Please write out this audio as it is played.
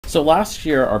So last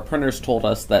year, our printers told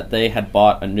us that they had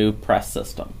bought a new press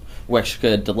system, which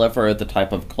could deliver the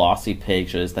type of glossy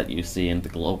pages that you see in the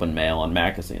Globe and Mail and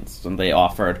magazines, and they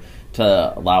offered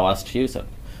to allow us to use it.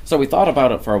 So we thought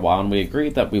about it for a while, and we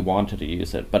agreed that we wanted to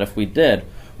use it, but if we did,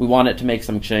 we wanted to make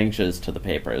some changes to the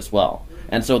paper as well.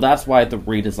 And so that's why the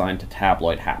redesign to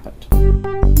tabloid happened.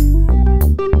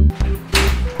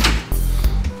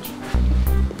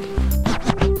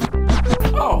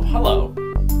 Oh, hello.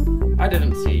 I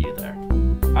didn't see you there.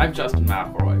 I'm Justin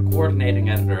McElroy, coordinating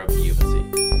editor of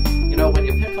Ubyssey. You know, when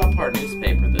you pick up our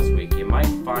newspaper this week, you might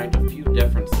find a few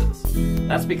differences.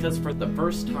 That's because for the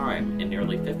first time in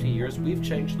nearly 50 years, we've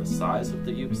changed the size of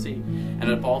the Ubyssey, and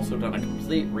have also done a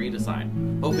complete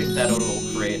redesign, hoping that it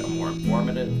will create a more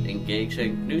informative,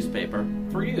 engaging newspaper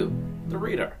for you, the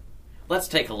reader. Let's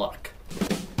take a look.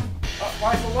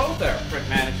 Why, hello there, print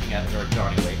managing editor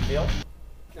Johnny Wakefield.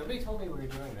 Nobody told me we were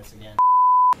doing this again.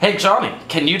 Hey Johnny,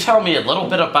 can you tell me a little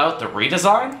bit about the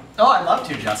redesign? Oh, I'd love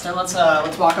to, Justin. Let's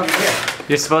walk over here.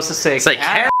 You're supposed to say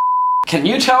Can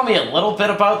you tell me a little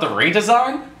bit about the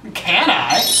redesign? Can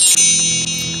I?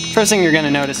 First thing you're going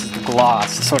to notice is the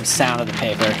gloss, the sort of sound of the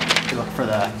paper. You look for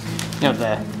the,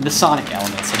 the sonic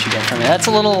elements that you get from it. It's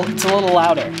a little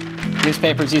louder.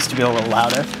 Newspapers used to be a little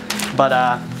louder, but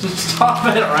Just stop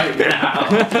it right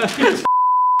now.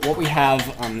 what we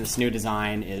have on this new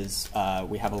design is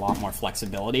we have a lot more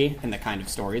flexibility in the kind of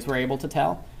stories we're able to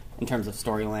tell. In terms of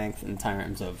story length, in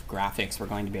terms of graphics, we're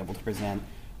going to be able to present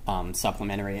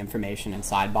supplementary information in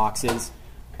side boxes.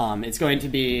 It's going to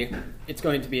be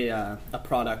a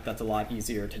product that's a lot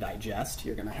easier to digest.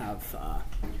 You're going to have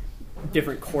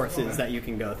different courses that you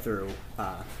can go through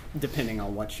depending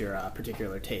on what your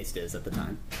particular taste is at the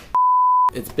time.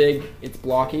 It's big, it's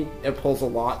blocky, it pulls a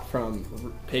lot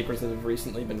from papers that have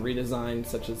recently been redesigned,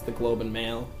 such as the Globe and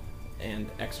Mail and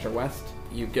Extra West.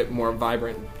 You get more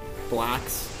vibrant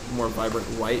blacks, more vibrant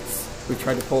whites. We've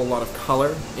tried to pull a lot of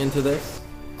color into this.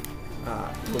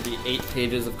 There'll be 8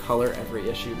 pages of color every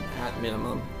issue at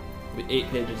minimum. There'll be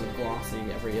 8 pages of glossy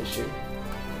every issue.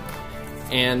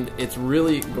 And it's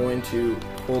really going to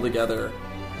pull together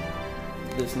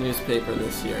this newspaper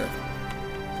this year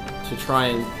to try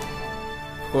and